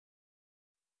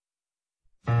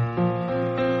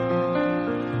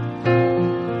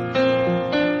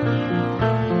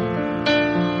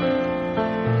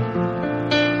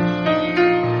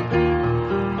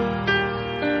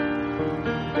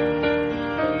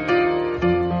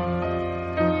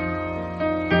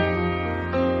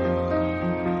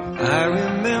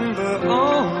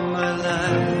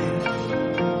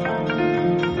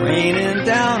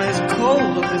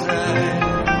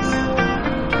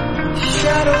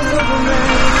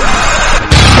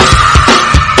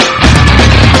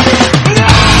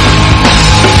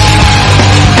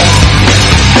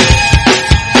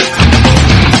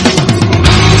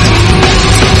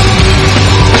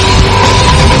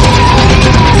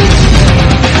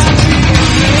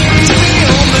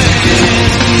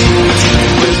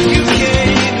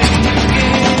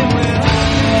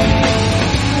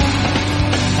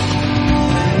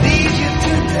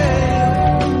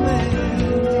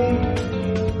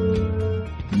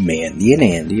Mandy and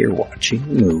Andy are watching a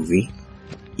movie,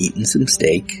 eating some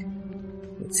steak.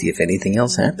 Let's see if anything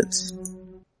else happens.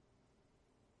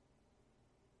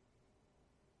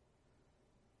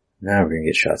 Now we're going to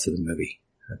get shots of the movie.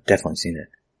 I've definitely seen it.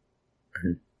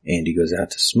 And Andy goes out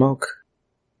to smoke,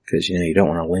 because, you don't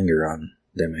want to linger on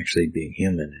them actually being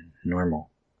human and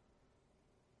normal.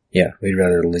 Yeah, we'd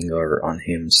rather linger on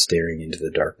him staring into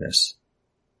the darkness.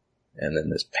 And then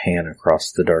this pan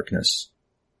across the darkness.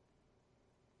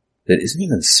 That isn't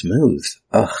even smooth.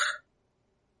 Ugh.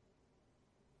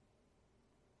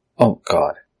 Oh,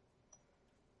 God.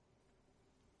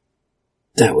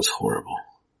 That was horrible.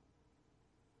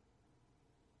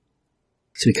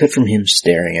 So we cut from him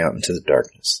staring out into the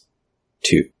darkness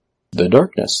to the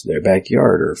darkness, their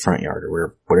backyard or front yard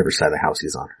or whatever side of the house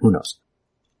he's on. Who knows?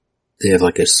 They have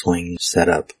like a swing set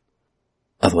up.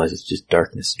 Otherwise it's just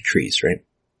darkness and trees, right?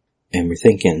 And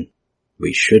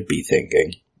we should be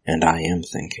thinking, and I am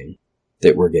thinking,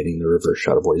 that we're getting the reverse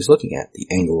shot of what he's looking at, the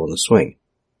angle on the swing.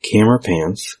 Camera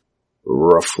pans,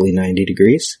 roughly 90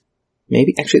 degrees.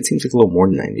 Maybe, actually it seems like a little more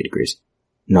than 90 degrees.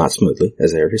 Not smoothly,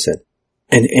 as I already said.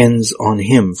 And ends on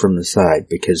him from the side,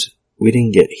 because we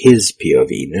didn't get his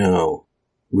POV, no.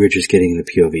 We're just getting the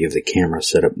POV of the camera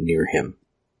set up near him.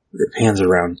 It pans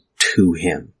around to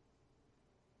him.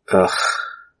 Ugh.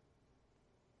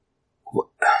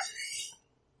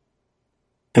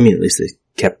 I mean, at least they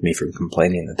kept me from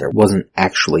complaining that there wasn't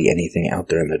actually anything out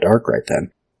there in the dark right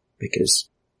then, because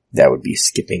that would be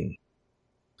skipping.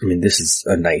 I mean, this is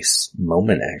a nice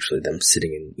moment, actually, them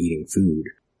sitting and eating food,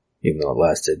 even though it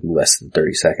lasted less than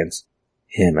 30 seconds.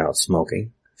 Him out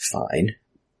smoking, fine.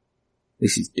 At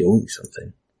least he's doing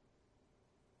something.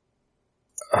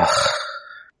 Ugh.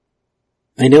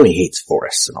 I know he hates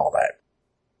forests and all that.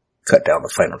 Cut down the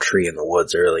final tree in the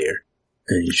woods earlier.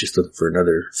 And he's just looking for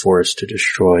another forest to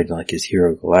destroy, like his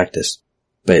hero Galactus.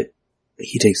 But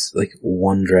he takes like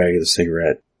one drag of the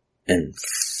cigarette and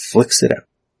flicks it up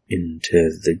into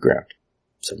the ground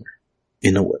somewhere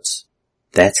in the woods.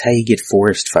 That's how you get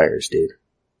forest fires, dude.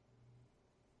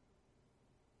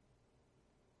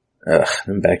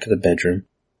 Then back to the bedroom.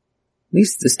 At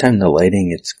least this time the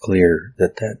lighting, it's clear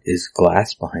that is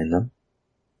glass behind them.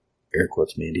 Air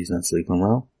quotes, Mandy's not sleeping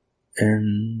well.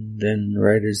 And then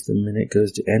right as the minute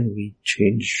goes to end, we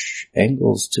change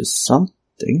angles to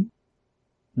something.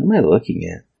 What am I looking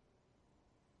at?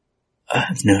 I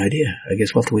have no idea. I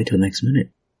guess we'll have to wait till next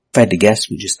minute. If I had to guess,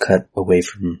 we just cut away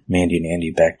from Mandy and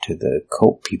Andy back to the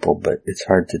cult people, but it's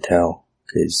hard to tell,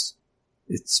 because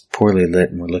it's poorly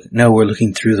lit and we're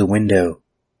looking through the window.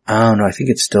 Oh no, I think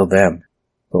it's still them,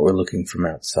 but we're looking from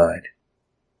outside.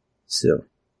 So,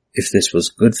 if this was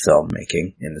good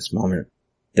filmmaking in this moment,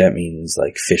 that means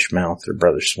like Fishmouth or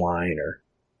Brother Swine or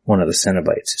one of the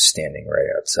Cenobites is standing right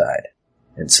outside.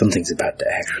 And something's about to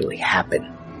actually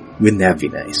happen. Wouldn't that be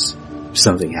nice? If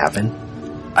something happened?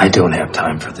 I don't have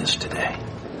time for this today.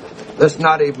 That's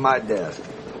not even my desk.